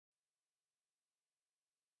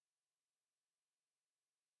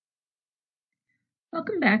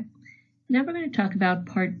Welcome back. Now we're going to talk about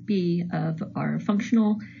part B of our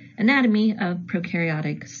functional anatomy of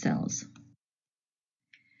prokaryotic cells.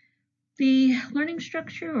 The learning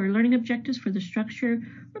structure or learning objectives for the structure,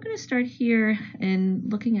 we're going to start here and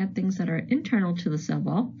looking at things that are internal to the cell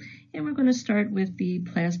wall, and we're going to start with the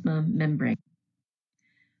plasma membrane.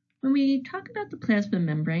 When we talk about the plasma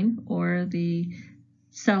membrane or the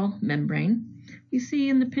cell membrane, we see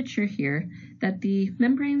in the picture here that the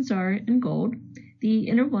membranes are in gold. The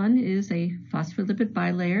inner one is a phospholipid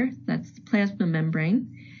bilayer, that's the plasma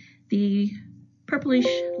membrane. The purplish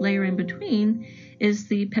layer in between is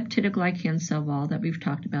the peptidoglycan cell wall that we've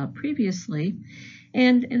talked about previously.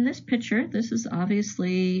 And in this picture, this is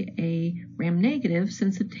obviously a gram-negative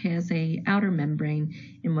since it has an outer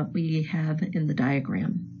membrane in what we have in the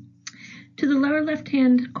diagram. To the lower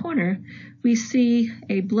left-hand corner, we see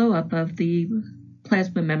a blow-up of the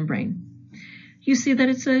plasma membrane. You see that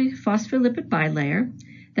it's a phospholipid bilayer.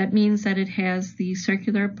 That means that it has the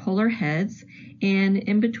circular polar heads, and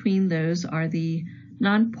in between those are the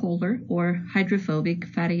nonpolar or hydrophobic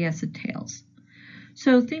fatty acid tails.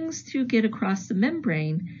 So things to get across the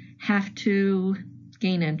membrane have to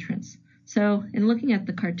gain entrance. So in looking at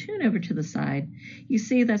the cartoon over to the side, you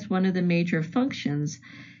see that's one of the major functions,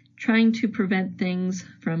 trying to prevent things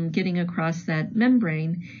from getting across that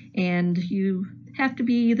membrane, and you have to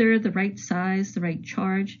be either the right size, the right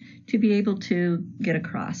charge to be able to get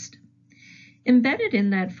across. Embedded in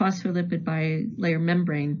that phospholipid bilayer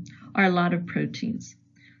membrane are a lot of proteins.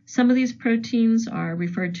 Some of these proteins are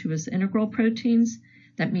referred to as integral proteins.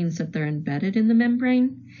 That means that they're embedded in the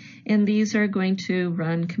membrane, and these are going to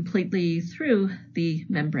run completely through the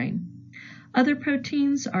membrane. Other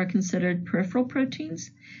proteins are considered peripheral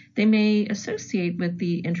proteins. They may associate with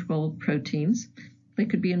the integral proteins. They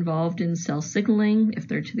could be involved in cell signaling if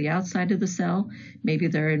they're to the outside of the cell. Maybe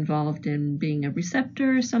they're involved in being a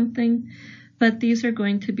receptor or something. But these are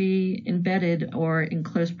going to be embedded or in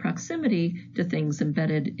close proximity to things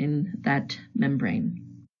embedded in that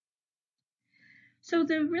membrane. So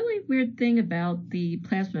the really weird thing about the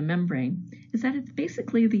plasma membrane is that it's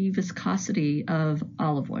basically the viscosity of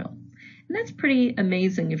olive oil. And that's pretty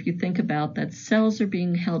amazing if you think about that cells are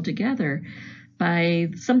being held together by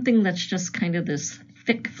something that's just kind of this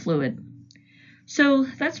thick fluid. So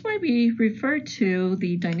that's why we refer to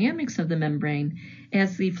the dynamics of the membrane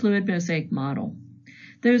as the fluid mosaic model.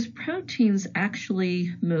 Those proteins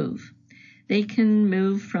actually move. They can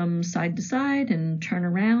move from side to side and turn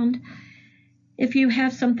around. If you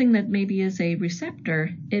have something that maybe is a receptor,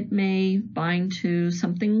 it may bind to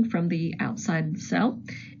something from the outside of the cell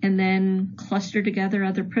and then cluster together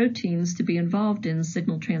other proteins to be involved in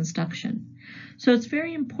signal transduction. So it's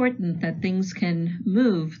very important that things can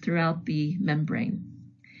move throughout the membrane.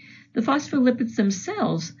 The phospholipids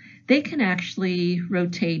themselves, they can actually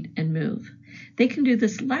rotate and move. They can do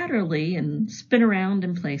this laterally and spin around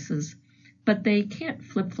in places, but they can't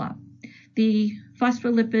flip-flop. The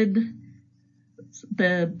phospholipid,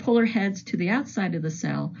 the polar heads to the outside of the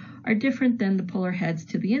cell are different than the polar heads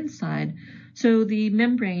to the inside, so the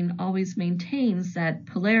membrane always maintains that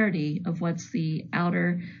polarity of what's the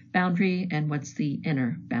outer boundary and what's the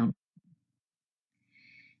inner boundary.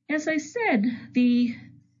 As I said, the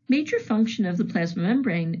major function of the plasma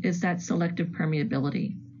membrane is that selective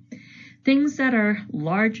permeability. Things that are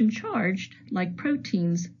large and charged, like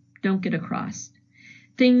proteins, don't get across.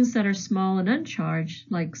 Things that are small and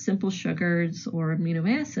uncharged, like simple sugars or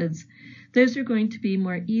amino acids, those are going to be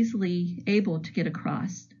more easily able to get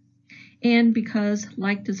across. And because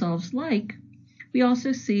like dissolves like, we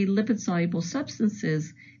also see lipid-soluble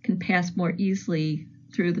substances can pass more easily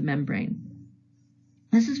through the membrane.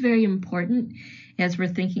 This is very important as we're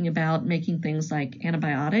thinking about making things like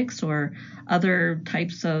antibiotics or other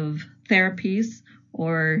types of therapies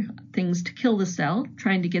or things to kill the cell,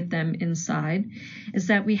 trying to get them inside, is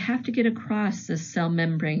that we have to get across this cell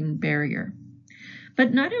membrane barrier.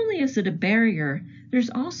 But not only is it a barrier, there's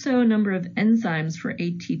also a number of enzymes for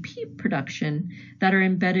ATP production that are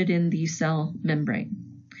embedded in the cell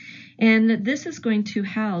membrane. And this is going to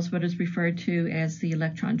house what is referred to as the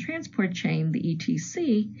electron transport chain, the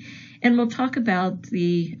ETC, and we'll talk about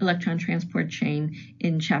the electron transport chain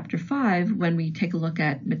in Chapter 5 when we take a look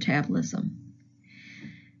at metabolism.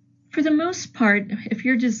 For the most part, if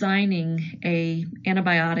you're designing an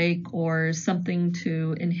antibiotic or something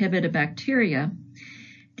to inhibit a bacteria,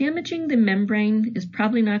 damaging the membrane is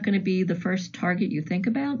probably not going to be the first target you think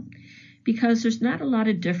about because there's not a lot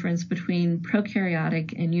of difference between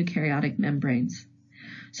prokaryotic and eukaryotic membranes.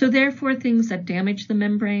 So therefore, things that damage the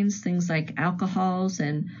membranes, things like alcohols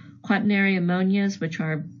and quaternary ammonias, which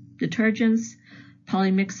are detergents,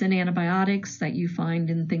 polymyxin antibiotics that you find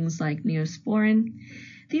in things like Neosporin.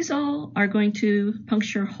 These all are going to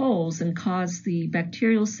puncture holes and cause the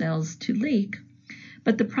bacterial cells to leak.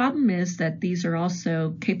 But the problem is that these are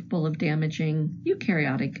also capable of damaging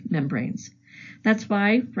eukaryotic membranes. That's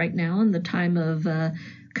why right now in the time of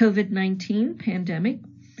COVID-19 pandemic,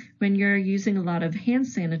 when you're using a lot of hand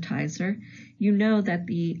sanitizer, you know that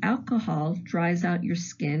the alcohol dries out your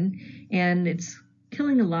skin and it's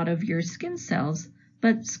killing a lot of your skin cells,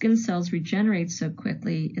 but skin cells regenerate so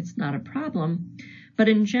quickly it's not a problem. But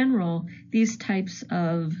in general, these types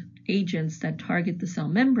of agents that target the cell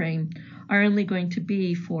membrane are only going to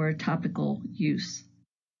be for topical use.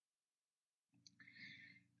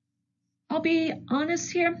 I'll be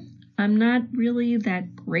honest here, I'm not really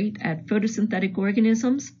that great at photosynthetic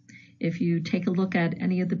organisms. If you take a look at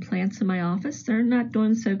any of the plants in my office, they're not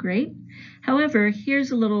doing so great. However, here's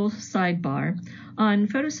a little sidebar on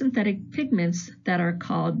photosynthetic pigments that are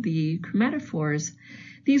called the chromatophores.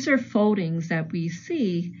 These are foldings that we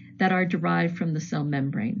see that are derived from the cell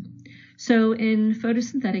membrane. So in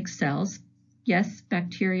photosynthetic cells, yes,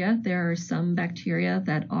 bacteria, there are some bacteria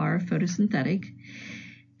that are photosynthetic.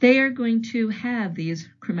 They are going to have these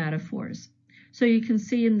chromatophores. So you can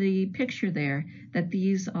see in the picture there that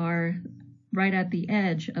these are right at the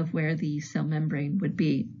edge of where the cell membrane would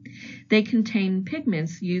be. They contain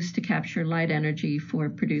pigments used to capture light energy for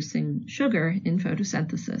producing sugar in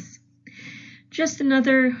photosynthesis. Just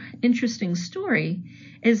another interesting story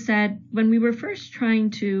is that when we were first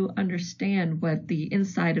trying to understand what the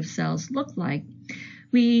inside of cells look like,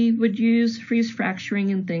 we would use freeze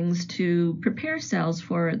fracturing and things to prepare cells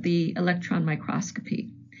for the electron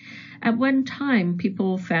microscopy. At one time,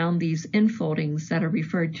 people found these infoldings that are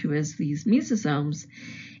referred to as these mesosomes,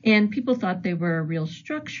 and people thought they were a real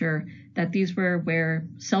structure, that these were where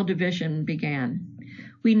cell division began.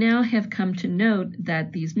 We now have come to note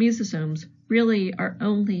that these mesosomes really are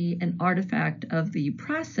only an artifact of the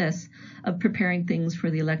process of preparing things for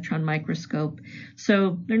the electron microscope.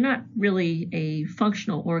 So they're not really a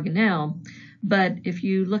functional organelle, but if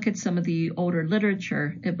you look at some of the older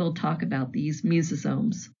literature, it will talk about these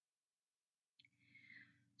mesosomes.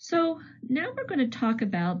 So now we're going to talk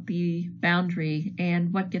about the boundary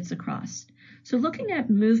and what gets across. So looking at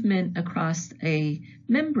movement across a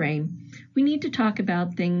membrane, we need to talk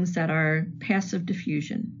about things that are passive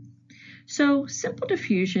diffusion. So simple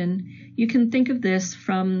diffusion, you can think of this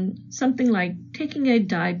from something like taking a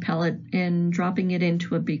dye pellet and dropping it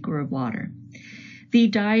into a beaker of water. The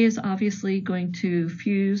dye is obviously going to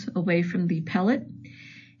fuse away from the pellet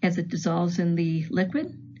as it dissolves in the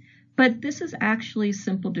liquid, but this is actually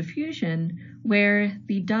simple diffusion where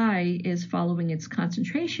the dye is following its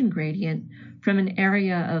concentration gradient from an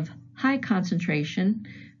area of high concentration,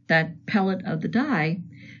 that pellet of the dye,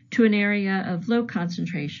 to an area of low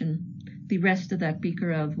concentration, the rest of that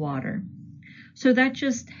beaker of water. So that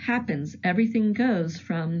just happens. Everything goes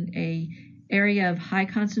from an area of high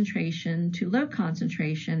concentration to low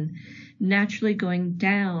concentration, naturally going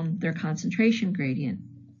down their concentration gradient.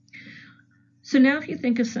 So now if you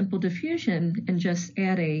think of simple diffusion and just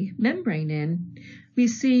add a membrane in, we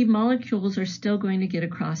see molecules are still going to get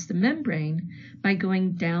across the membrane by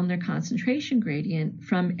going down their concentration gradient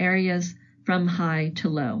from areas from high to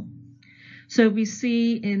low. So we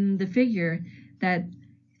see in the figure that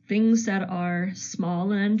things that are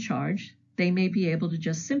small and uncharged, they may be able to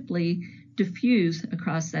just simply diffuse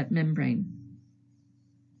across that membrane.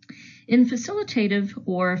 In facilitative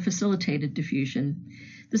or facilitated diffusion,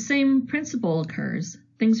 the same principle occurs.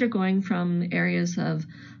 Things are going from areas of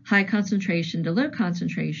high concentration to low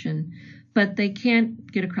concentration, but they can't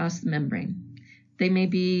get across the membrane. They may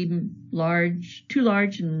be too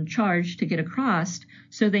large and charged to get across,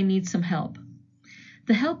 so they need some help.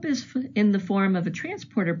 The help is in the form of a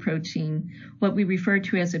transporter protein, what we refer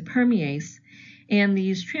to as a permease, and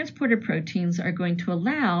these transporter proteins are going to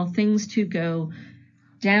allow things to go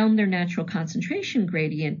down their natural concentration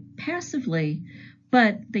gradient passively,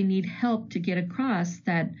 but they need help to get across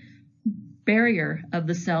that barrier of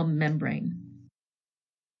the cell membrane.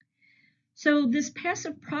 So this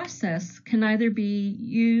passive process can either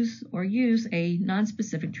use a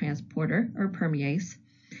nonspecific transporter or permease,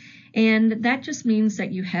 and that just means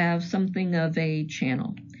that you have something of a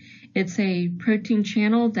channel. It's a protein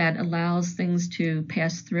channel that allows things to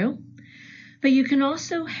pass through, but you can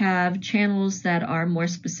also have channels that are more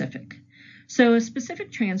specific. So a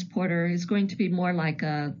specific transporter is going to be more like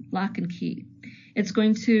a lock and key. It's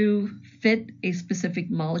going to fit a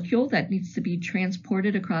specific molecule that needs to be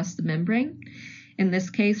transported across the membrane. In this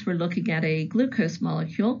case, we're looking at a glucose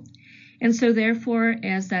molecule. And so therefore,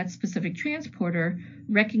 as that specific transporter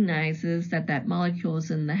recognizes that that molecule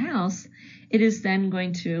is in the house, it is then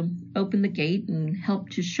going to open the gate and help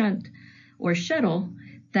to shunt or shuttle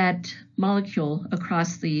that molecule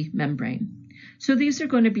across the membrane. So these are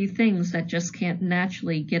going to be things that just can't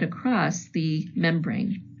naturally get across the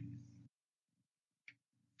membrane.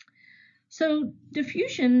 So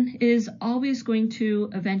diffusion is always going to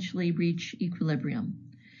eventually reach equilibrium.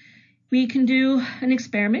 We can do an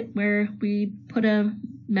experiment where we put a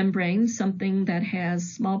membrane, something that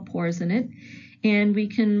has small pores in it, and we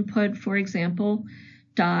can put, for example,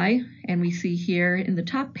 dye, and we see here in the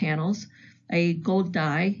top panels a gold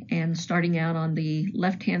dye, and starting out on the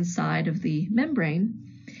left-hand side of the membrane.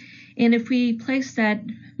 And if we place that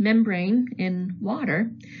membrane in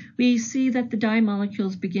water, we see that the dye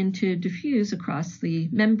molecules begin to diffuse across the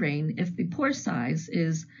membrane if the pore size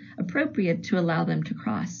is appropriate to allow them to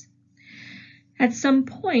cross. At some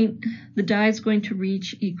point, the dye is going to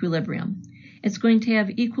reach equilibrium. It's going to have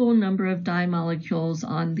equal number of dye molecules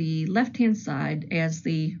on the left-hand side as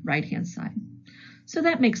the right-hand side. So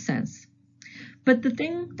that makes sense. But the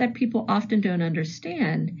thing that people often don't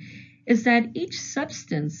understand is that each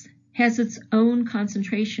substance has its own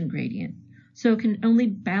concentration gradient, so it can only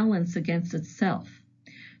balance against itself.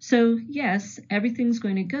 So yes, everything's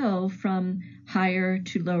going to go from higher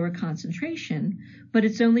to lower concentration, but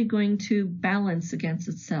it's only going to balance against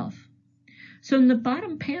itself. So in the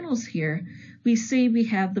bottom panels here, we see we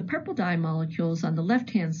have the purple dye molecules on the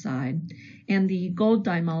left-hand side and the gold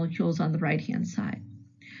dye molecules on the right-hand side.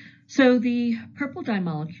 So the purple dye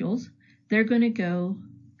molecules, they're going to go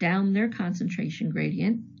down their concentration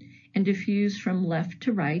gradient and diffuse from left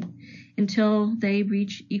to right until they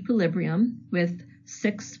reach equilibrium with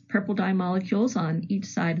 6 purple dye molecules on each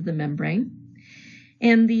side of the membrane.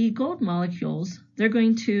 And the gold molecules, they're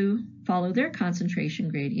going to follow their concentration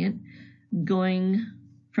gradient, going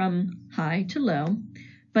from high to low,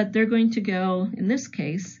 but they're going to go, in this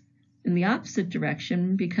case, in the opposite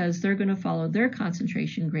direction because they're going to follow their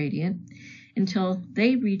concentration gradient until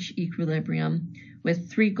they reach equilibrium with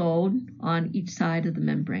 3 gold on each side of the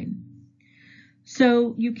membrane.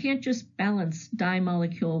 So you can't just balance dye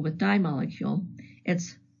molecule with dye molecule.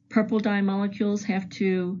 It's purple dye molecules have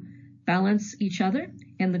to balance each other,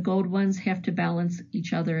 and the gold ones have to balance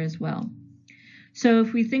each other as well. So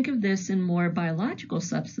if we think of this in more biological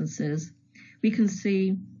substances, we can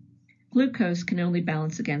see glucose can only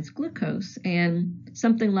balance against glucose, and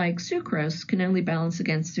something like sucrose can only balance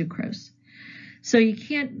against sucrose. So you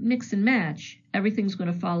can't mix and match. Everything's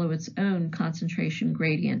going to follow its own concentration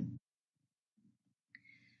gradient.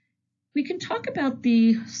 We can talk about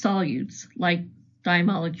the solutes, like dye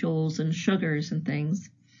molecules and sugars and things,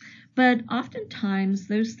 but oftentimes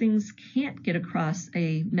those things can't get across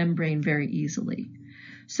a membrane very easily.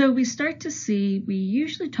 So we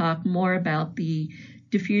usually talk more about the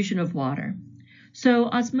diffusion of water. So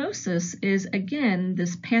osmosis is, again,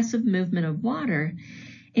 this passive movement of water,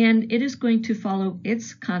 and it is going to follow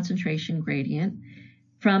its concentration gradient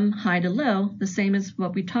from high to low, the same as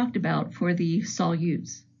what we talked about for the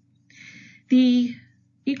solutes. The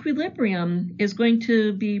equilibrium is going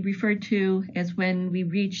to be referred to as when we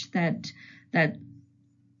reach that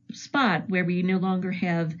spot where we no longer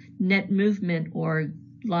have net movement or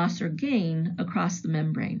loss or gain across the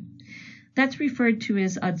membrane. That's referred to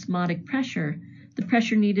as osmotic pressure, the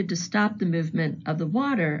pressure needed to stop the movement of the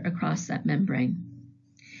water across that membrane.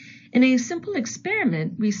 In a simple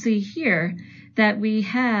experiment, we see here that we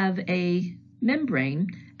have a membrane,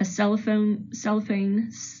 a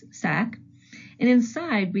cellophane sac, and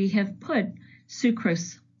inside we have put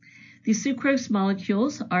sucrose. The sucrose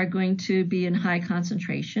molecules are going to be in high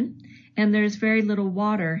concentration, and there's very little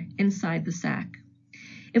water inside the sac.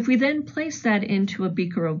 If we then place that into a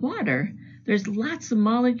beaker of water, there's lots of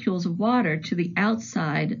molecules of water to the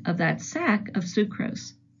outside of that sac of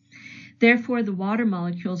sucrose. Therefore, the water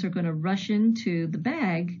molecules are going to rush into the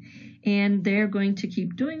bag, and they're going to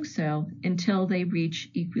keep doing so until they reach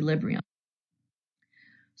equilibrium.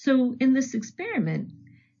 So in this experiment,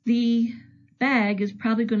 the bag is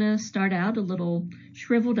probably going to start out a little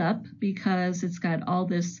shriveled up because it's got all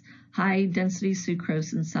this high density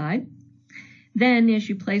sucrose inside. Then as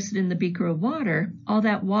you place it in the beaker of water, all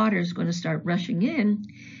that water is going to start rushing in,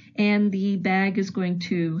 and the bag is going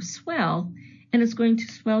to swell, and it's going to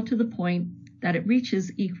swell to the point that it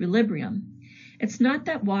reaches equilibrium. It's not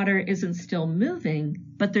that water isn't still moving,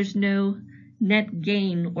 but there's no net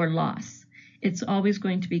gain or loss. It's always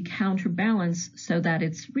going to be counterbalanced so that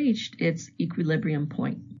it's reached its equilibrium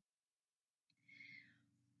point.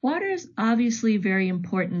 Water is obviously very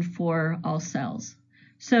important for all cells.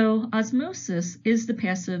 So osmosis is the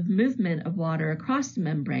passive movement of water across the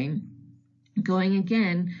membrane, going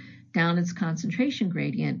again down its concentration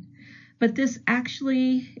gradient. But this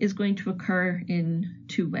actually is going to occur in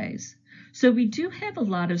two ways. So we do have a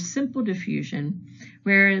lot of simple diffusion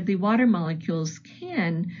where the water molecules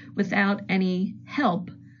can, without any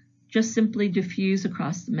help, just simply diffuse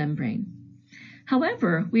across the membrane.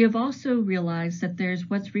 However, we have also realized that there's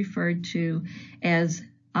what's referred to as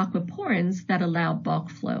aquaporins that allow bulk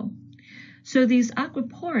flow. So these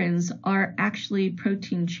aquaporins are actually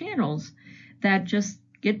protein channels that just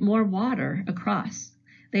get more water across.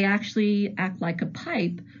 They actually act like a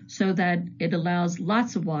pipe so that it allows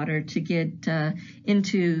lots of water to get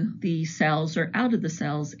into the cells or out of the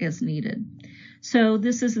cells as needed. So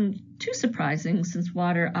this isn't too surprising since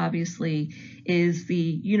water obviously is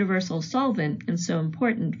the universal solvent and so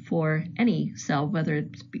important for any cell, whether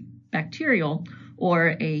it's bacterial or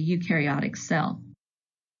a eukaryotic cell.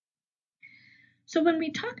 So when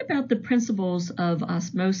we talk about the principles of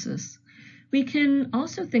osmosis, we can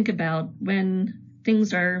also think about when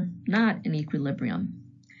things are not in equilibrium.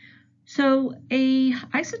 So a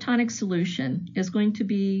isotonic solution is going to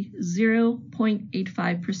be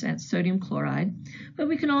 0.85% sodium chloride, but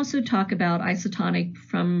we can also talk about isotonic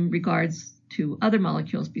from regards to other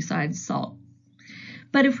molecules besides salt.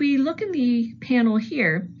 But if we look in the panel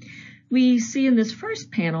here, we see in this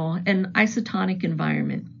first panel an isotonic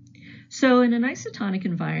environment. So in an isotonic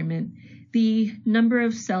environment, the number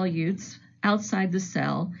of solutes outside the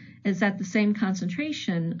cell is at the same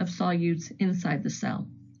concentration of solutes inside the cell.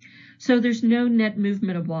 So there's no net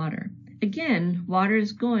movement of water. Again, water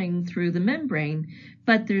is going through the membrane,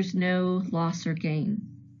 but there's no loss or gain.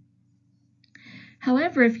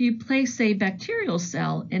 However, if you place a bacterial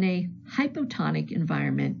cell in a hypotonic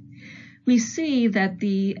environment, we see that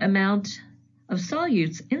the amount of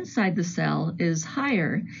solutes inside the cell is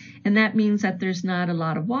higher, and that means that there's not a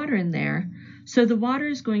lot of water in there, so the water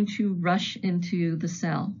is going to rush into the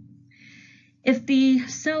cell. If the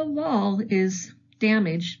cell wall is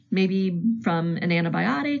damaged, maybe from an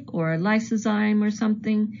antibiotic or a lysozyme or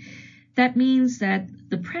something, that means that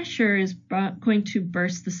the pressure is going to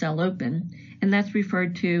burst the cell open, and that's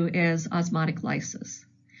referred to as osmotic lysis.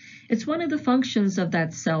 It's one of the functions of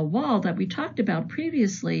that cell wall that we talked about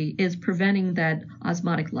previously is preventing that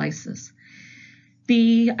osmotic lysis.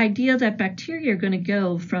 The idea that bacteria are going to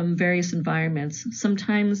go from various environments.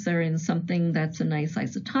 Sometimes they're in something that's a nice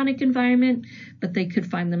isotonic environment, but they could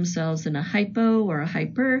find themselves in a hypo or a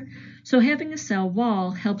hyper. So having a cell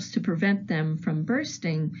wall helps to prevent them from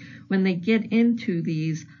bursting when they get into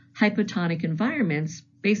these hypotonic environments,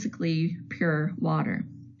 basically pure water.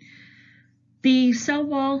 The cell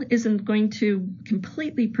wall isn't going to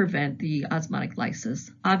completely prevent the osmotic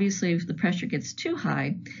lysis. Obviously, if the pressure gets too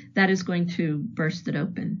high, that is going to burst it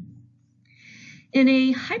open. In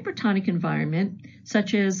a hypertonic environment,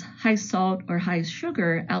 such as high salt or high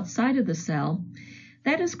sugar outside of the cell,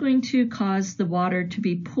 that is going to cause the water to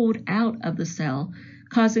be pulled out of the cell,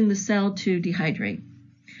 causing the cell to dehydrate.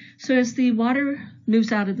 So as the water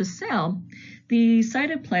moves out of the cell, the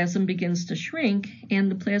cytoplasm begins to shrink and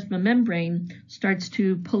the plasma membrane starts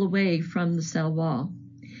to pull away from the cell wall.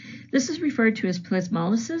 This is referred to as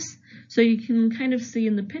plasmolysis, so you can kind of see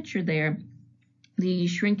in the picture there the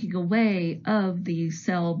shrinking away of the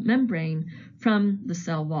cell membrane from the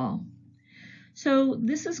cell wall. So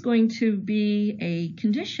this is going to be a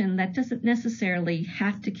condition that doesn't necessarily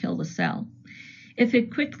have to kill the cell. If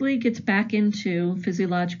it quickly gets back into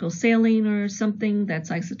physiological saline or something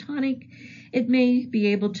that's isotonic, it may be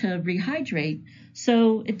able to rehydrate,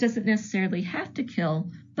 so it doesn't necessarily have to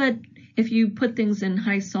kill, but if you put things in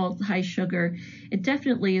high salt, high sugar, it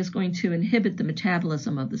definitely is going to inhibit the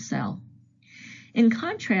metabolism of the cell. In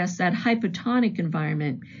contrast, that hypotonic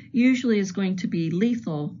environment usually is going to be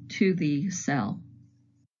lethal to the cell.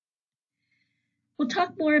 We'll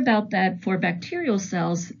talk more about that for bacterial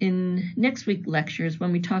cells in next week's lectures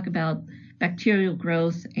when we talk about bacterial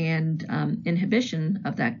growth and inhibition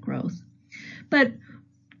of that growth. But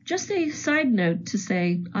just a side note to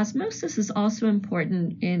say, osmosis is also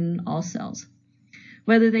important in all cells,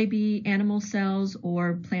 whether they be animal cells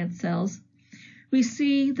or plant cells. We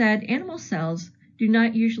see that animal cells do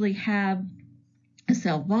not usually have a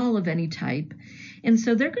cell wall of any type, and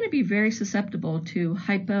so they're going to be very susceptible to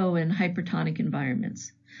hypo and hypertonic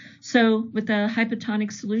environments. So with a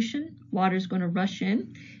hypotonic solution, water is going to rush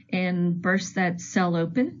in and burst that cell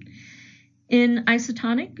open. In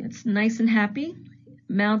isotonic, it's nice and happy.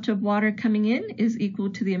 Amount of water coming in is equal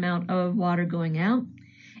to the amount of water going out.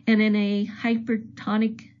 And in a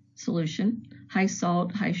hypertonic solution, high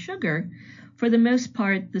salt, high sugar, for the most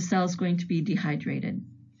part, the cell is going to be dehydrated.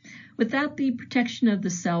 Without the protection of the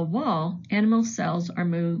cell wall, animal cells are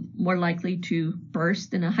more likely to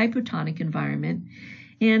burst in a hypotonic environment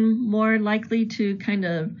and more likely to kind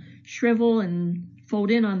of shrivel and fold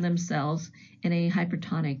in on themselves in a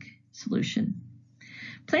hypertonic solution.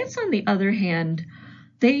 Plants, on the other hand,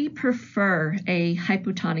 they prefer a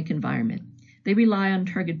hypotonic environment. They rely on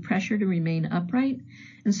turgid pressure to remain upright,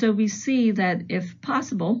 and so we see that if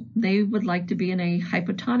possible, they would like to be in a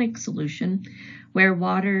hypotonic solution where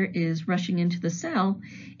water is rushing into the cell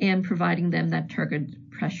and providing them that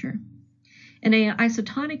turgid pressure. In an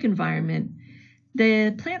isotonic environment,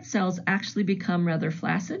 the plant cells actually become rather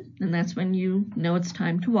flaccid, and that's when you know it's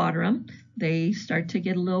time to water them. They start to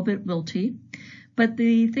get a little bit wilty. But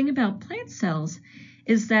the thing about plant cells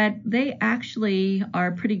is that they actually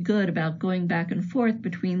are pretty good about going back and forth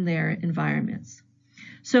between their environments.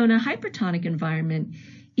 So in a hypertonic environment,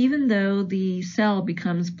 even though the cell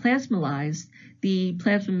becomes plasmolized, the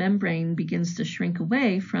plasma membrane begins to shrink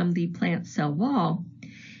away from the plant cell wall,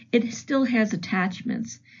 it still has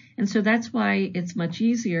attachments. And so that's why it's much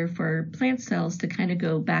easier for plant cells to kind of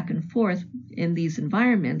go back and forth in these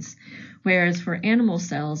environments, whereas for animal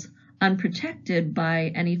cells, unprotected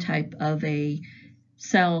by any type of a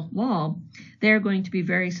cell wall, they're going to be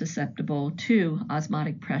very susceptible to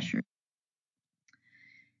osmotic pressure.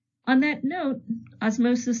 On that note,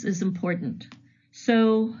 osmosis is important.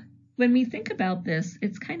 So when we think about this,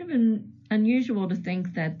 it's kind of unusual to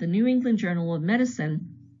think that the New England Journal of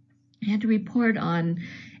Medicine had to report on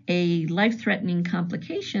a life-threatening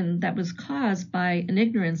complication that was caused by an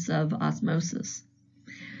ignorance of osmosis.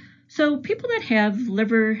 So people that have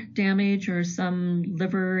liver damage or some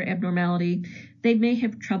liver abnormality, they may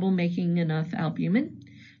have trouble making enough albumin.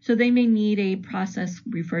 So they may need a process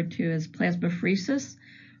referred to as plasmapheresis,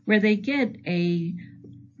 where they get a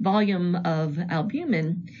volume of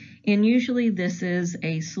albumin, and usually this is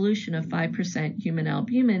a solution of 5% human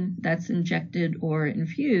albumin that's injected or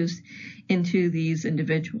infused into these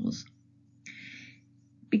individuals.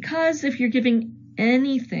 Because if you're giving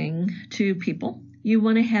anything to people, you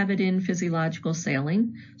want to have it in physiological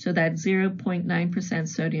saline, so that 0.9%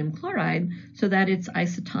 sodium chloride, so that it's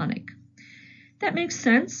isotonic. That makes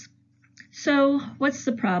sense. So what's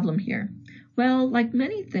the problem here? Well, like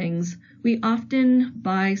many things, we often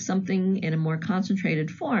buy something in a more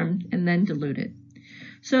concentrated form and then dilute it.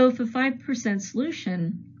 So if a 5%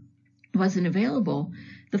 solution wasn't available,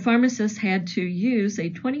 the pharmacist had to use a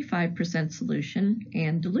 25% solution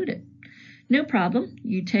and dilute it. No problem.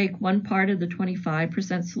 You take one part of the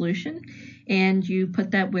 25% solution and you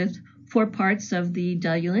put that with 4 parts of the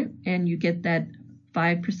diluent and you get that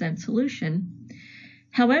 5% solution.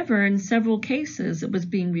 However, in several cases, it was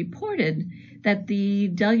being reported that the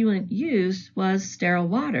diluent used was sterile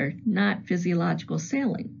water, not physiological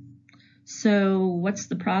saline. So what's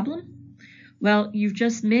the problem? Well, you've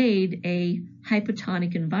just made a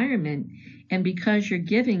hypotonic environment, and because you're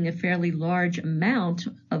giving a fairly large amount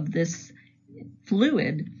of this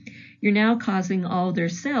fluid, you're now causing all their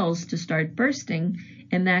cells to start bursting,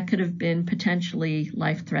 and that could have been potentially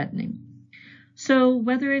life-threatening. So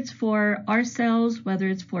whether it's for our cells, whether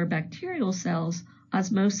it's for bacterial cells,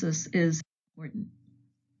 osmosis is important.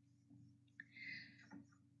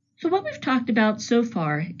 So what we've talked about so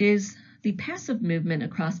far is the passive movement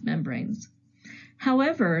across membranes.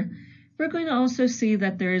 However, we're going to also see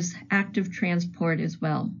that there's active transport as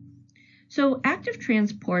well. So active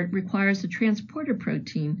transport requires a transporter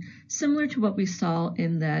protein similar to what we saw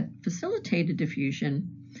in that facilitated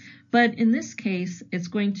diffusion, but in this case, it's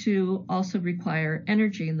going to also require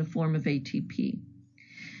energy in the form of ATP.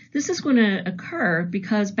 This is going to occur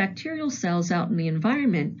because bacterial cells out in the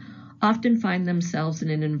environment often find themselves in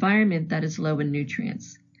an environment that is low in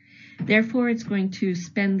nutrients. Therefore, it's going to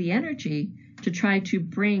spend the energy to try to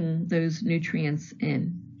bring those nutrients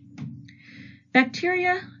in.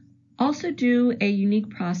 Bacteria also do a unique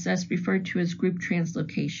process referred to as group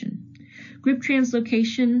translocation. Group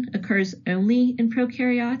translocation occurs only in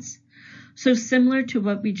prokaryotes. So similar to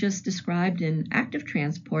what we just described in active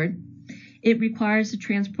transport, it requires a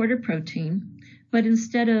transporter protein, but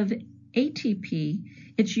instead of ATP,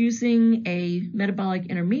 it's using a metabolic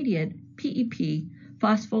intermediate, PEP,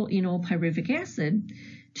 phosphoenol pyruvic acid,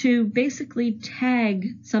 to basically tag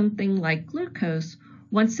something like glucose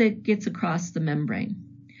once it gets across the membrane.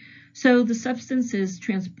 So the substance is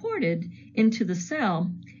transported into the cell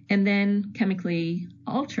and then chemically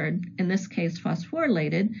altered, in this case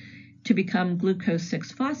phosphorylated, to become glucose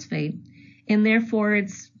 6-phosphate, and therefore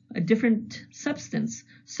it's a different substance.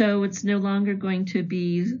 So it's no longer going to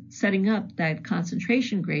be setting up that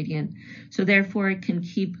concentration gradient, so therefore it can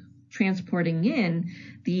keep transporting in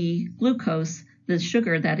the glucose the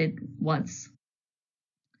sugar that it wants.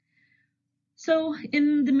 So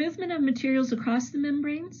in the movement of materials across the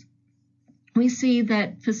membranes, we see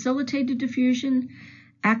that facilitated diffusion,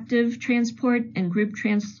 active transport, and group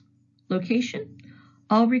translocation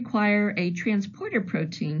all require a transporter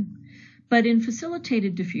protein, but in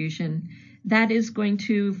facilitated diffusion, that is going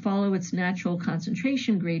to follow its natural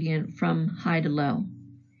concentration gradient from high to low.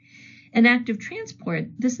 In active transport,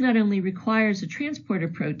 this not only requires a transporter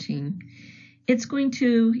protein, it's going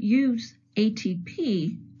to use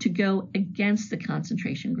ATP to go against the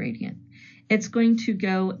concentration gradient. It's going to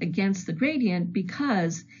go against the gradient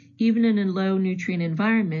because even in a low nutrient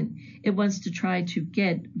environment, it wants to try to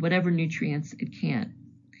get whatever nutrients it can.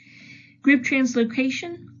 Group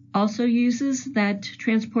translocation also uses that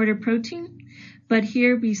transporter protein, but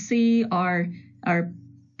here we see our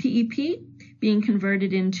PEP being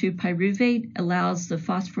converted into pyruvate allows the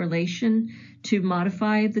phosphorylation to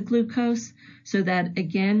modify the glucose so that,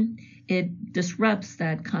 again, it disrupts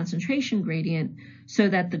that concentration gradient so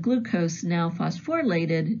that the glucose, now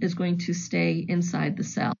phosphorylated, is going to stay inside the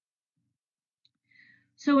cell.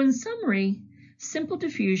 So in summary, simple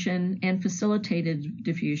diffusion and facilitated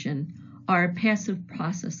diffusion are passive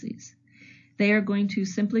processes. They are going to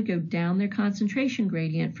simply go down their concentration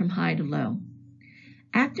gradient from high to low.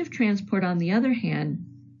 Active transport, on the other hand,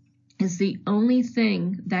 is the only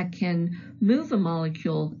thing that can move a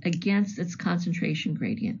molecule against its concentration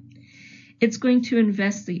gradient. It's going to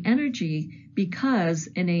invest the energy because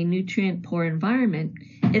in a nutrient-poor environment,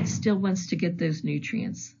 it still wants to get those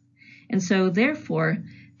nutrients. And so therefore,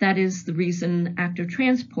 that is the reason active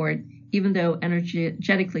transport, even though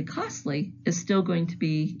energetically costly, is still going to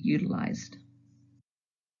be utilized.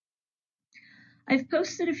 I've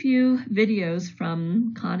posted a few videos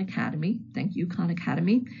from Khan Academy. Thank you, Khan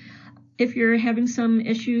Academy. If you're having some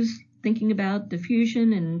issues thinking about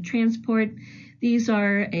diffusion and transport, these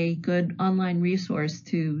are a good online resource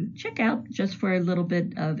to check out just for a little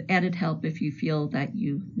bit of added help if you feel that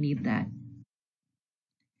you need that.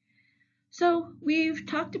 So we've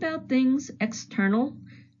talked about things external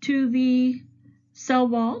to the cell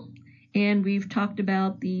wall, and we've talked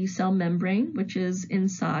about the cell membrane, which is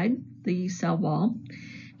inside the cell wall.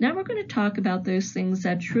 Now we're going to talk about those things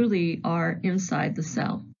that truly are inside the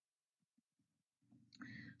cell.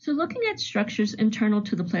 So looking at structures internal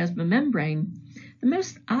to the plasma membrane, the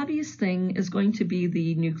most obvious thing is going to be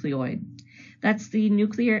the nucleoid. That's the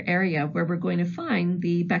nuclear area where we're going to find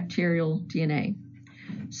the bacterial DNA.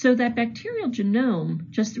 So that bacterial genome,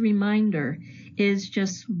 just a reminder, is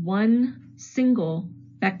just one single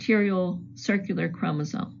bacterial circular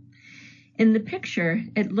chromosome. In the picture,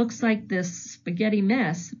 it looks like this spaghetti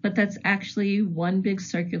mess, but that's actually one big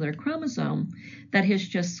circular chromosome that has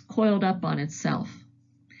just coiled up on itself.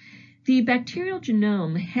 The bacterial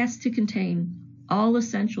genome has to contain all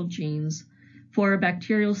essential genes for a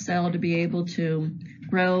bacterial cell to be able to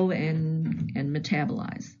grow and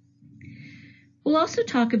metabolize. We'll also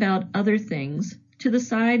talk about other things. To the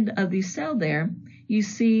side of the cell there, you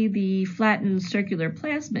see the flattened circular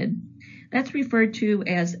plasmid. That's referred to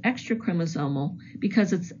as extrachromosomal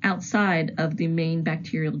because it's outside of the main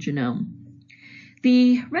bacterial genome.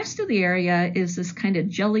 The rest of the area is this kind of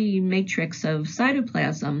jelly matrix of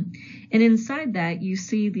cytoplasm, and inside that you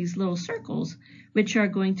see these little circles, which are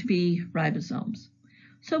going to be ribosomes.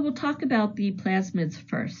 So we'll talk about the plasmids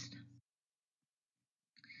first.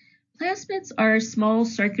 Plasmids are small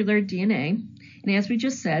circular DNA, and as we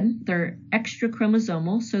just said, they're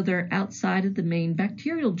extrachromosomal, so they're outside of the main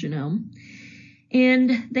bacterial genome,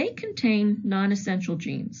 and they contain non-essential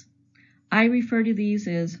genes. I refer to these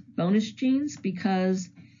as bonus genes because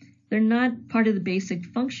they're not part of the basic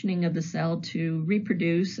functioning of the cell to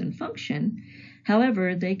reproduce and function.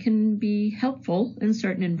 However, they can be helpful in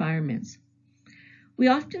certain environments. We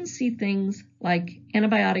often see things like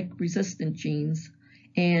antibiotic-resistant genes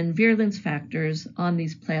and virulence factors on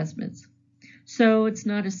these plasmids. So it's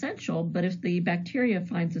not essential, but if the bacteria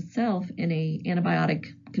finds itself in an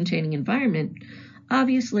antibiotic-containing environment,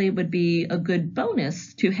 obviously it would be a good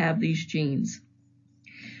bonus to have these genes.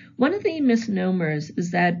 One of the misnomers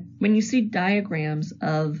is that when you see diagrams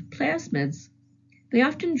of plasmids, they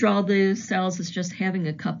often draw the cells as just having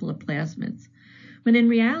a couple of plasmids, when in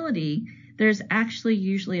reality, there's actually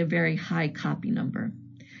usually a very high copy number.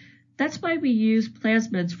 That's why we use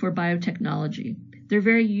plasmids for biotechnology. They're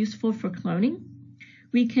very useful for cloning.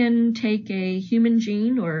 We can take a human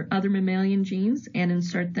gene or other mammalian genes and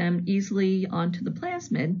insert them easily onto the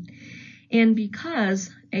plasmid. And because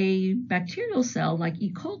a bacterial cell like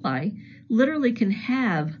E. coli literally can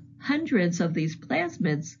have hundreds of these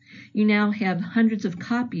plasmids, you now have hundreds of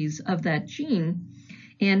copies of that gene.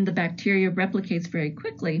 and the bacteria replicates very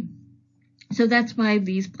quickly. So that's why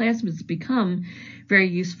these plasmids become very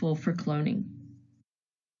useful for cloning.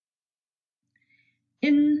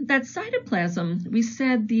 In that cytoplasm, we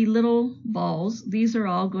said the little balls, these are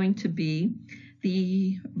all going to be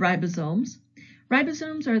the ribosomes.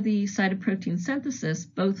 Ribosomes are the site of protein synthesis,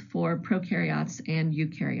 both for prokaryotes and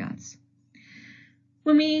eukaryotes.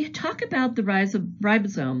 When we talk about the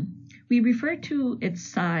ribosome, we refer to its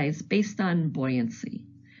size based on buoyancy.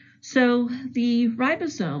 So the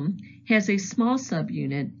ribosome has a small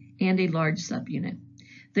subunit and a large subunit.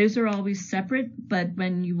 Those are always separate, but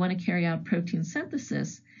when you want to carry out protein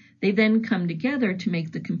synthesis, they then come together to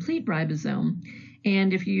make the complete ribosome.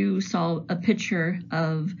 And if you saw a picture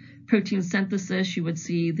of protein synthesis, you would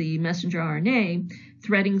see the messenger RNA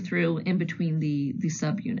threading through in between the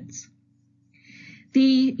subunits.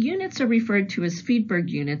 The units are referred to as Friedberg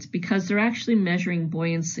units because they're actually measuring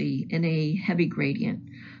buoyancy in a heavy gradient.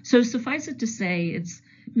 So suffice it to say, it's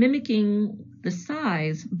mimicking the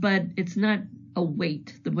size, but it's not a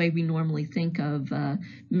weight the way we normally think of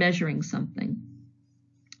measuring something.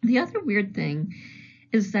 The other weird thing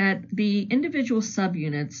is that the individual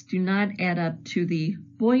subunits do not add up to the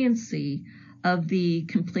buoyancy of the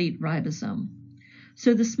complete ribosome.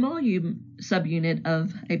 So the small subunit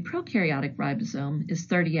of a prokaryotic ribosome is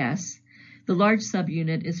 30S, the large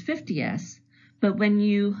subunit is 50S, but when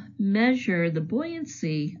you measure the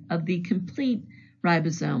buoyancy of the complete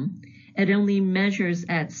ribosome, it only measures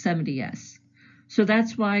at 70S. So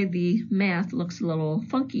that's why the math looks a little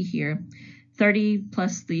funky here. 30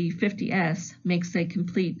 plus the 50S makes a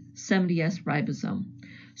complete 70S ribosome.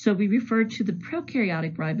 So we refer to the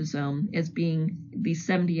prokaryotic ribosome as being the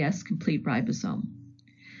 70S complete ribosome.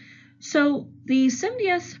 So the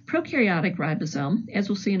 70S prokaryotic ribosome, as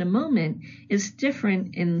we'll see in a moment, is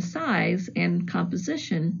different in size and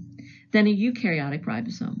composition than a eukaryotic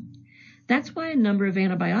ribosome. That's why a number of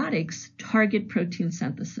antibiotics target protein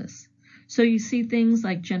synthesis. So you see things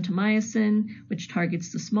like gentamicin, which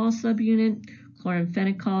targets the small subunit,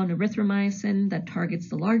 chloramphenicol and erythromycin that targets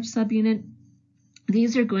the large subunit.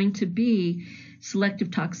 These are going to be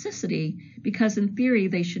selective toxicity because in theory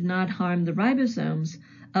they should not harm the ribosomes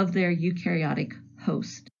of their eukaryotic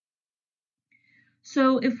host.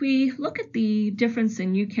 So if we look at the difference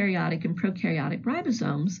in eukaryotic and prokaryotic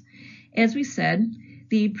ribosomes, as we said,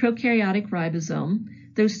 the prokaryotic ribosome,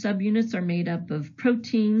 those subunits are made up of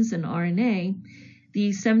proteins and RNA. The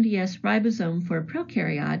 70S ribosome for a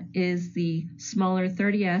prokaryote is the smaller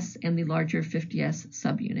 30S and the larger 50S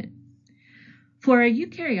subunit. For a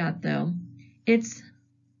eukaryote, though, its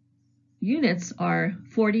units are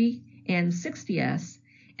 40 and 60S,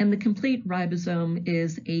 and the complete ribosome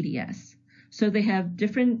is 80S. So they have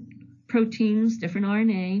different proteins, different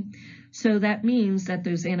RNA, so that means that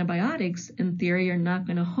those antibiotics, in theory, are not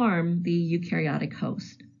going to harm the eukaryotic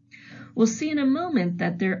host. We'll see in a moment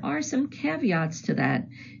that there are some caveats to that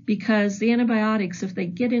because the antibiotics, if they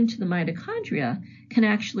get into the mitochondria, can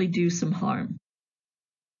actually do some harm.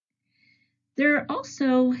 There are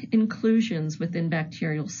also inclusions within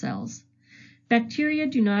bacterial cells. Bacteria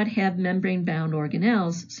do not have membrane-bound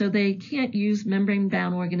organelles, so they can't use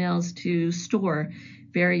membrane-bound organelles to store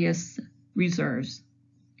various reserves.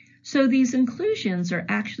 So these inclusions are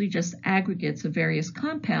actually just aggregates of various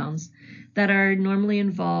compounds that are normally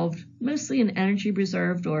involved mostly in energy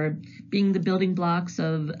reserve or being the building blocks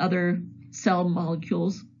of other cell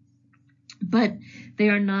molecules, but they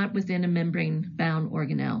are not within a membrane-bound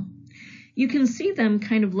organelle. You can see them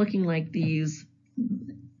kind of looking like these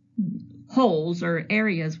holes or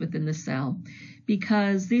areas within the cell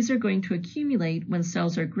because these are going to accumulate when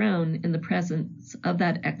cells are grown in the presence of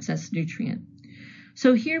that excess nutrient.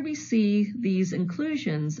 So here we see these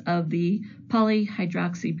inclusions of the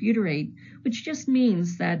polyhydroxybutyrate, which just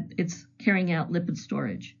means that it's carrying out lipid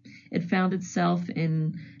storage. It found itself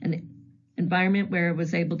in an environment where it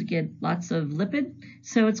was able to get lots of lipid,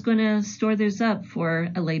 so it's going to store those up for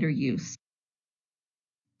a later use.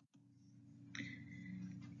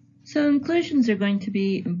 So inclusions are going to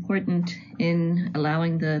be important in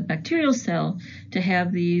allowing the bacterial cell to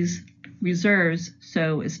have these reserves,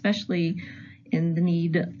 so especially in the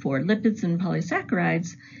need for lipids and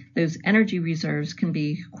polysaccharides, those energy reserves can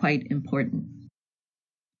be quite important.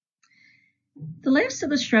 The last of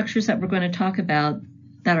the structures that we're going to talk about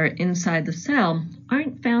that are inside the cell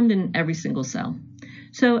aren't found in every single cell.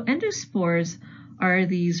 So endospores are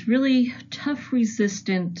these really tough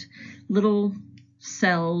resistant little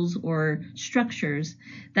cells or structures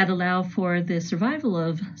that allow for the survival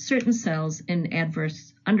of certain cells in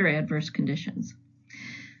under adverse conditions.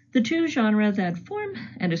 The two genera that form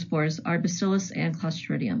endospores are Bacillus and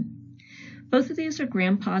Clostridium. Both of these are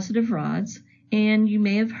gram-positive rods, and you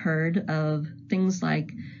may have heard of things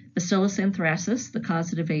like Bacillus anthracis, the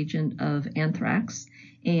causative agent of anthrax,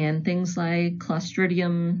 and things like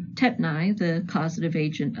Clostridium tetani, the causative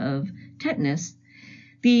agent of tetanus.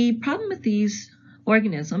 The problem with these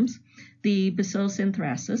organisms, the Bacillus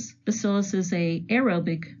anthracis, Bacillus is an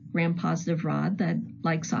aerobic gram-positive rod that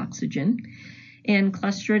likes oxygen, and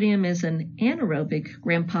Clostridium is an anaerobic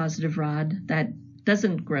gram-positive rod that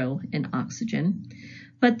doesn't grow in oxygen.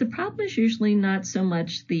 But the problem is usually not so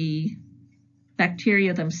much the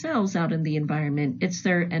bacteria themselves out in the environment, it's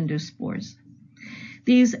their endospores.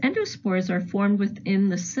 These endospores are formed within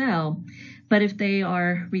the cell, but if they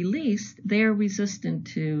are released, they are resistant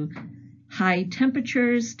to high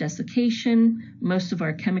temperatures, desiccation, most of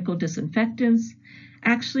our chemical disinfectants.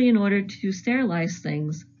 Actually, in order to sterilize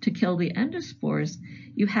things, to kill the endospores,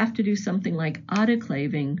 you have to do something like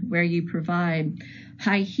autoclaving, where you provide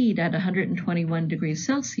high heat at 121 degrees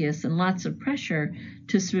Celsius and lots of pressure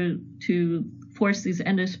to force these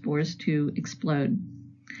endospores to explode.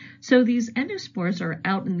 So these endospores are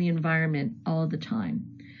out in the environment all the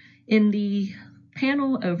time. In the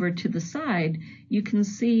panel over to the side, you can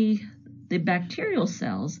see the bacterial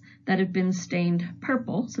cells that have been stained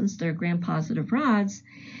purple since they're gram-positive rods,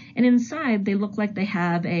 and inside they look like they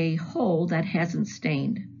have a hole that hasn't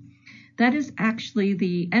stained. That is actually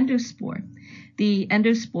the endospore. The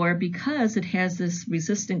endospore, because it has this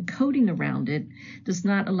resistant coating around it, does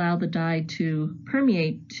not allow the dye to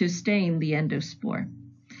permeate to stain the endospore.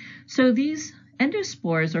 So these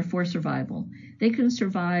endospores are for survival. They can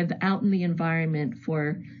survive out in the environment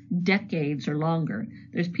for decades or longer.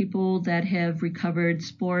 There's people that have recovered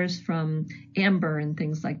spores from amber and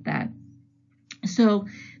things like that. So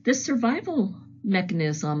this survival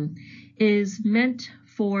mechanism is meant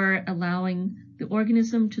for allowing the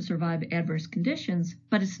organism to survive adverse conditions,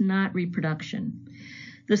 but it's not reproduction.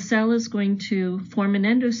 The cell is going to form an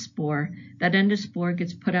endospore. That endospore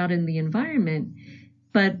gets put out in the environment,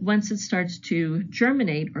 but once it starts to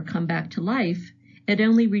germinate or come back to life, it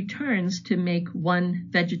only returns to make one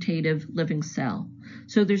vegetative living cell.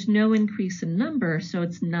 So there's no increase in number, so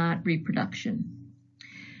it's not reproduction.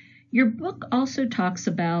 Your book also talks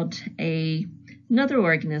about another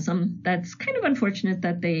organism that's kind of unfortunate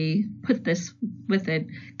that they put this with it,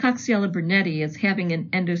 Coxiella burnetii, as having an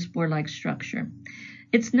endospore-like structure.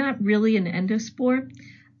 It's not really an endospore.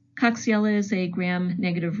 Coxiella is a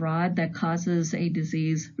gram-negative rod that causes a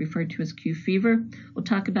disease referred to as Q fever. We'll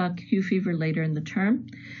talk about Q fever later in the term.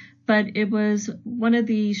 But it was one of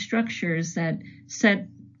the structures that set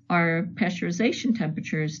our pasteurization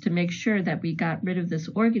temperatures to make sure that we got rid of this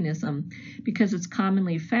organism because it's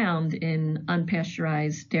commonly found in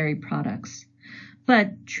unpasteurized dairy products.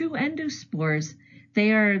 But true endospores,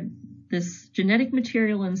 they are this genetic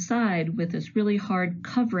material inside with this really hard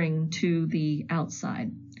covering to the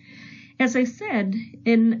outside. As I said,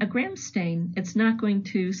 in a gram stain, it's not going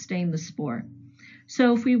to stain the spore.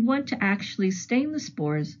 So if we want to actually stain the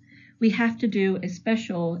spores, we have to do a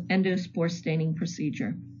special endospore staining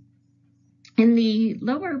procedure. In the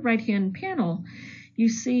lower right-hand panel, you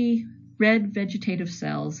see red vegetative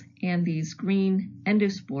cells and these green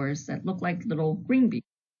endospores that look like little green beans.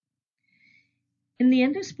 In the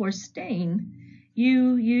endospore stain,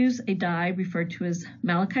 you use a dye referred to as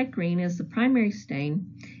malachite green as the primary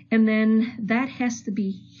stain, and then that has to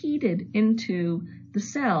be heated into the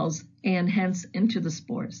cells and hence into the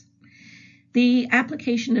spores. The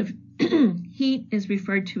application of heat is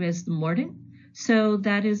referred to as the mordant, so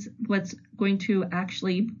that is what's going to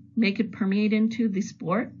actually make it permeate into the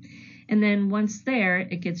spore, and then once there,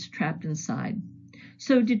 it gets trapped inside.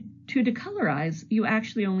 So to decolorize, you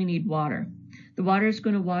actually only need water. The water is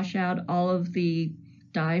going to wash out all of the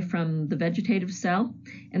dye from the vegetative cell,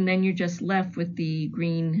 and then you're just left with the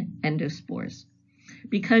green endospores.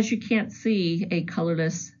 Because you can't see a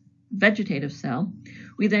colorless vegetative cell,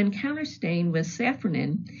 we then counterstain with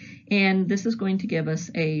safranin, and this is going to give us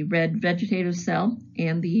a red vegetative cell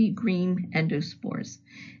and the green endospores.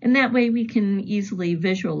 And that way we can easily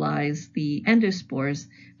visualize the endospores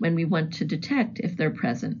when we want to detect if they're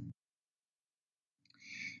present.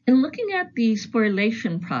 In looking at the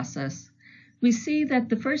sporulation process, we see that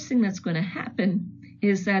the first thing that's going to happen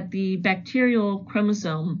is that the bacterial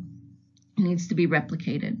chromosome needs to be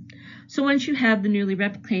replicated. So once you have the newly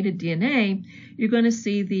replicated DNA, you're going to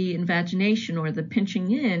see the invagination or the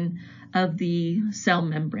pinching in of the cell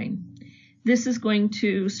membrane. This is going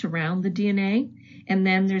to surround the DNA, and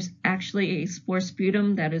then there's actually a spore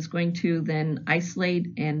sputum that is going to then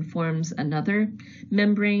isolate and forms another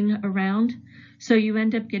membrane around. So you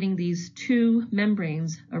end up getting these two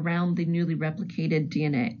membranes around the newly replicated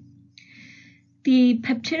DNA. The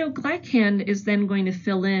peptidoglycan is then going to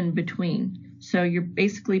fill in between. So you're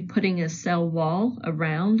basically putting a cell wall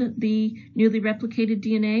around the newly replicated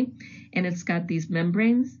DNA, and it's got these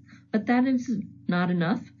membranes, but that is not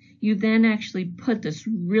enough. You then actually put this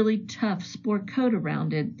really tough spore coat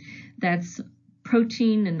around it that's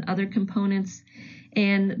protein and other components,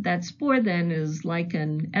 and that spore then is like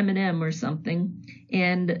an M&M or something,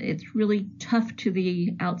 and it's really tough to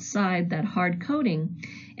the outside, that hard coating,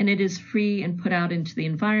 and it is free and put out into the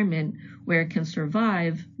environment where it can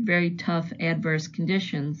survive very tough adverse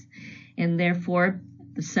conditions, and therefore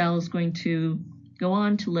the cell is going to go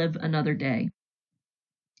on to live another day.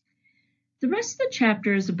 The rest of the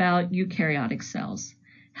chapter is about eukaryotic cells.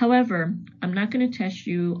 However, I'm not going to test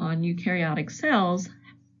you on eukaryotic cells,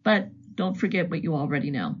 but don't forget what you already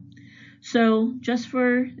know. So just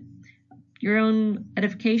for your own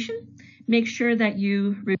edification, make sure that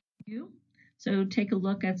you review. So take a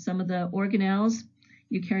look at some of the organelles.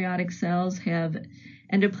 Eukaryotic cells have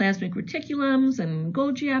endoplasmic reticulums and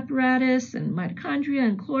Golgi apparatus and mitochondria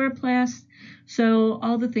and chloroplasts. So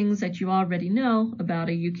all the things that you already know about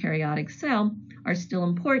a eukaryotic cell are still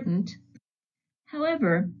important.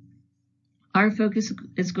 However, our focus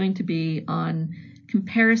is going to be on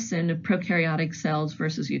comparison of prokaryotic cells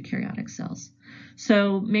versus eukaryotic cells.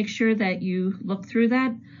 So make sure that you look through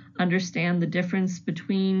that, understand the difference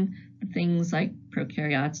between things like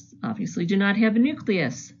prokaryotes obviously do not have a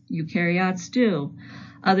nucleus, eukaryotes do.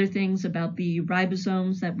 Other things about the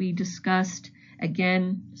ribosomes that we discussed,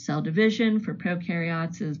 again, cell division for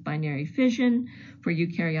prokaryotes is binary fission, for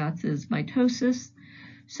eukaryotes is mitosis.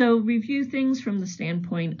 So review things from the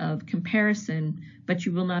standpoint of comparison, but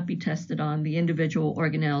you will not be tested on the individual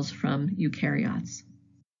organelles from eukaryotes.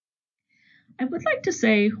 I would like to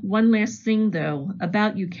say one last thing, though,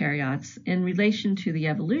 about eukaryotes in relation to the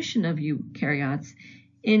evolution of eukaryotes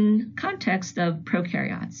in context of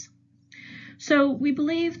prokaryotes. So we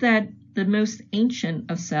believe that the most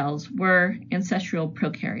ancient of cells were ancestral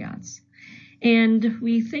prokaryotes. And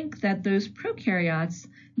we think that those prokaryotes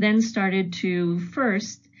then started to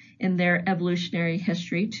first, in their evolutionary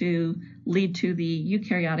history to lead to the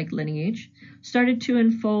eukaryotic lineage, started to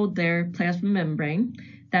unfold their plasma membrane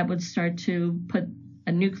that would start to put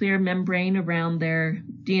a nuclear membrane around their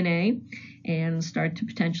DNA and start to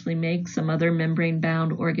potentially make some other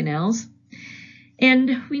membrane-bound organelles.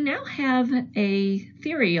 And we now have a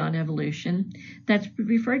theory on evolution that's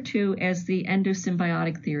referred to as the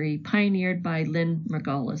endosymbiotic theory, pioneered by Lynn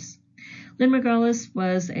Margulis. Lynn Margulis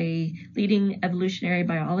was a leading evolutionary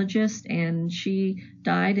biologist, and she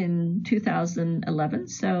died in 2011,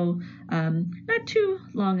 so not too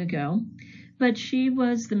long ago. But she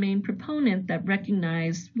was the main proponent that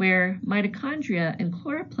recognized where mitochondria and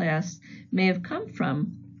chloroplasts may have come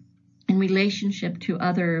from in relationship to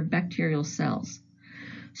other bacterial cells.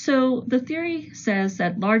 So the theory says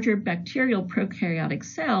that larger bacterial prokaryotic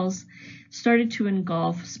cells started to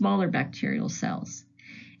engulf smaller bacterial cells,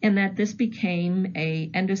 and that this became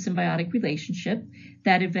an endosymbiotic relationship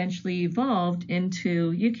that eventually evolved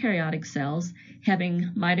into eukaryotic cells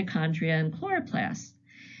having mitochondria and chloroplasts.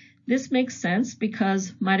 This makes sense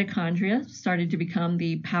because mitochondria started to become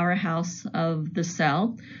the powerhouse of the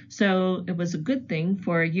cell, so it was a good thing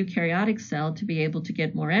for a eukaryotic cell to be able to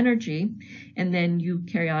get more energy, and then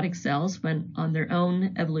eukaryotic cells went on their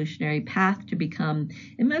own evolutionary path to become,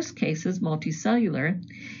 in most cases, multicellular,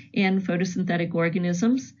 and photosynthetic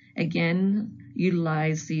organisms, again,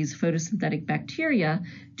 utilize these photosynthetic bacteria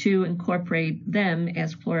to incorporate them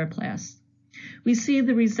as chloroplasts. We see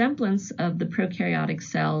the resemblance of the prokaryotic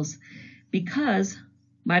cells because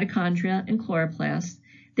mitochondria and chloroplasts,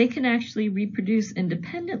 they can actually reproduce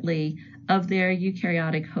independently of their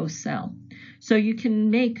eukaryotic host cell. So you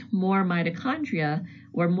can make more mitochondria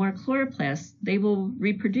or more chloroplasts, they will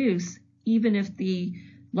reproduce even if the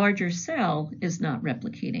larger cell is not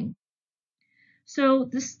replicating. So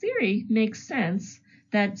this theory makes sense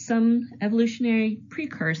that some evolutionary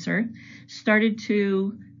precursor started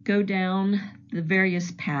to go down the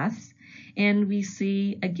various paths, and we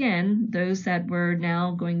see again those that were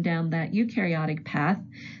now going down that eukaryotic path,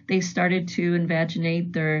 they started to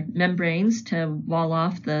invaginate their membranes to wall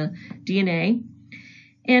off the DNA.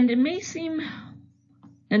 And it may seem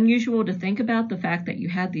unusual to think about the fact that you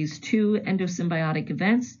had these two endosymbiotic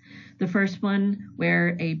events. The first one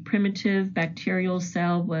where a primitive bacterial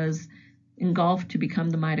cell was engulfed to become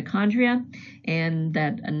the mitochondria, and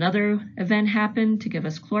that another event happened to give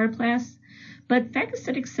us chloroplasts. But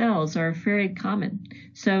phagocytic cells are very common.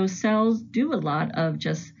 So cells do a lot of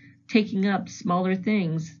just taking up smaller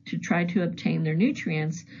things to try to obtain their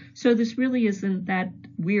nutrients. So this really isn't that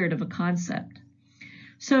weird of a concept.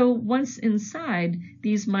 So once inside,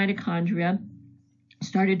 these mitochondria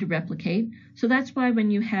started to replicate. So that's why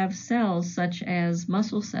when you have cells such as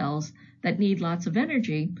muscle cells that need lots of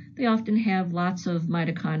energy, they often have lots of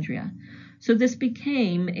mitochondria. So this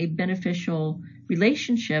became a beneficial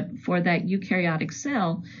relationship for that eukaryotic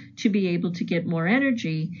cell to be able to get more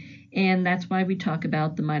energy, and that's why we talk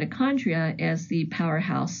about the mitochondria as the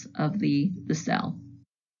powerhouse of the cell.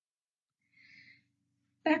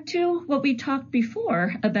 Back to what we talked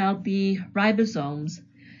before about the ribosomes.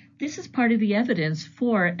 This is part of the evidence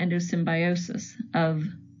for endosymbiosis of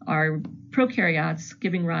our prokaryotes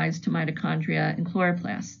giving rise to mitochondria and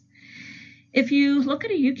chloroplasts. If you look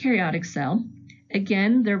at a eukaryotic cell,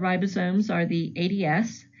 again, their ribosomes are the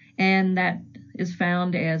ADS, and that is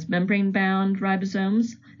found as membrane-bound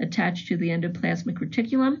ribosomes attached to the endoplasmic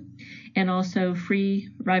reticulum, and also free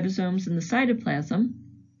ribosomes in the cytoplasm.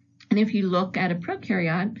 And if you look at a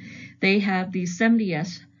prokaryote, they have these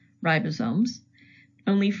 70S ribosomes,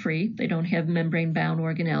 only free. They don't have membrane-bound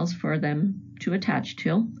organelles for them to attach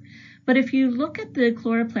to. But if you look at the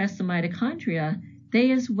chloroplast and mitochondria,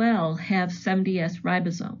 they as well have 70S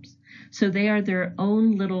ribosomes. So they are their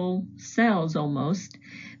own little cells almost.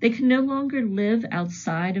 They can no longer live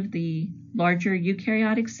outside of the larger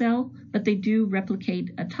eukaryotic cell, but they do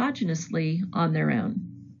replicate autogeneously on their own.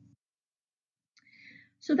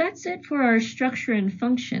 So that's it for our structure and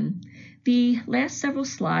function. The last several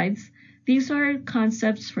slides, these are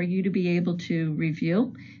concepts for you to be able to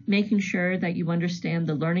review, making sure that you understand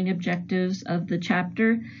the learning objectives of the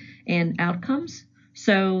chapter and outcomes.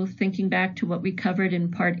 So thinking back to what we covered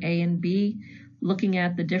in part A and B, looking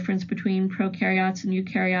at the difference between prokaryotes and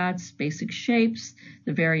eukaryotes, basic shapes,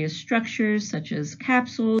 the various structures such as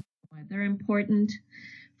capsules, why they're important,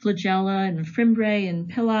 flagella and fimbriae and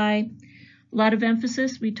pili. A lot of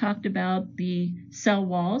emphasis, we talked about the cell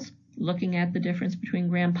walls, looking at the difference between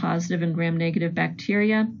gram-positive and gram-negative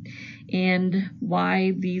bacteria, and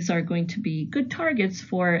why these are going to be good targets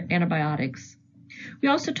for antibiotics. We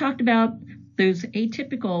also talked about those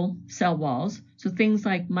atypical cell walls, so things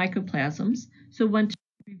like mycoplasms, so want to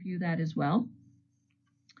review that as well.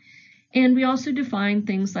 And we also defined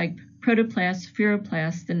things like protoplasts,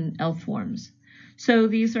 pheroplasts, and L forms. So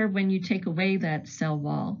these are when you take away that cell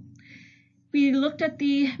wall. We looked at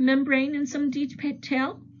the membrane in some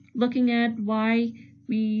detail, looking at why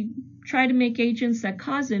we try to make agents that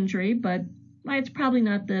cause injury, but why it's probably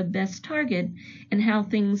not the best target, and how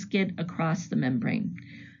things get across the membrane.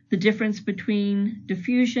 The difference between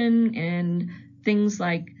diffusion and things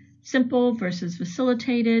like simple versus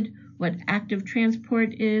facilitated, what active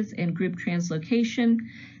transport is and group translocation,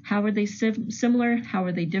 how are they similar, how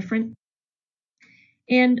are they different,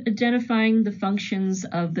 and identifying the functions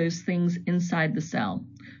of those things inside the cell.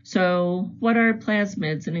 So what are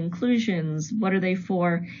plasmids and inclusions? What are they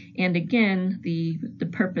for? And again, the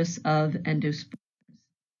purpose of endospores.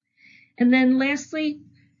 And then lastly,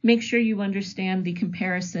 make sure you understand the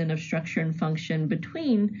comparison of structure and function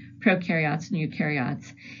between prokaryotes and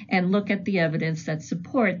eukaryotes, and look at the evidence that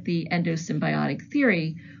support the endosymbiotic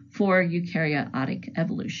theory for eukaryotic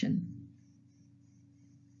evolution.